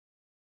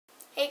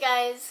Hey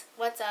guys,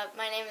 what's up?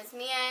 My name is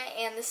Mia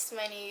and this is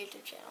my new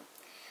YouTube channel.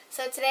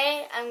 So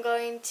today I'm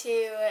going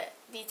to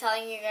be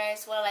telling you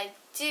guys what I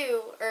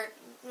do, or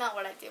not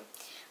what I do,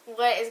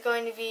 what is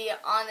going to be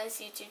on this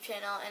YouTube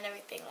channel and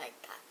everything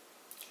like that.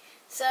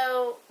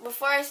 So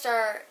before I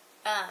start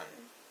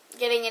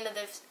getting into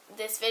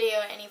this video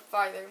any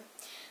farther,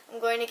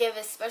 I'm going to give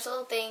a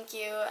special thank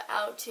you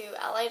out to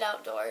Allied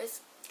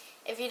Outdoors.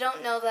 If you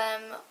don't know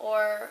them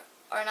or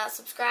are not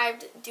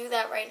subscribed, do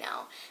that right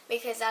now,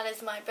 because that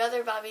is my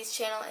brother Bobby's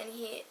channel and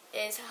he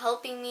is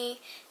helping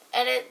me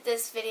edit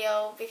this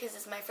video because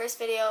it's my first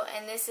video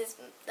and this is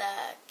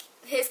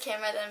his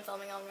camera that I'm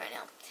filming on right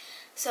now.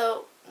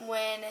 So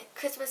when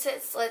Christmas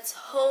hits, let's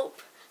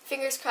hope,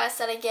 fingers crossed,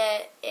 that I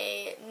get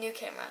a new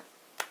camera.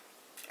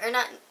 Or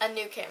not a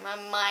new camera,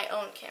 my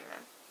own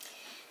camera.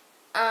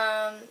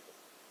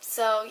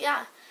 So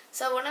yeah.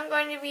 So what I'm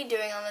going to be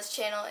doing on this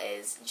channel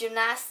is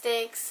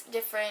gymnastics,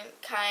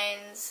 different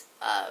kinds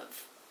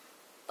of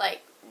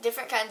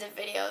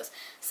videos.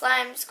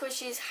 Slime,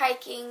 squishies,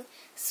 hiking,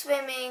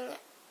 swimming,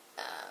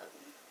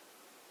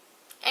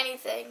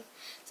 anything.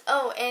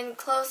 Oh, and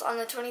close on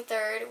the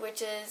 23rd,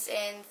 which is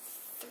in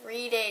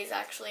 3 days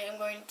actually, I'm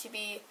going to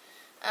be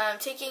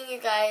taking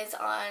you guys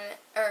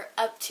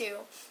up to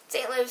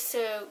St. Louis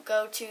to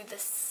go to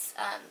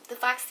the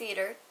Fox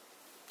Theater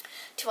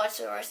to watch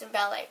the Rorschach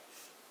Ballet.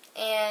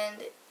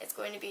 And it's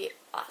going to be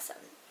awesome.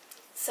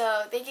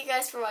 So thank you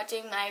guys for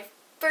watching my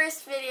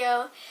first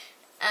video.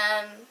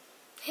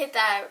 Hit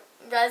that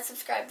red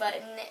subscribe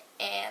button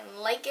and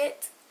like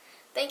it.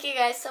 Thank you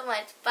guys so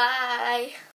much. Bye.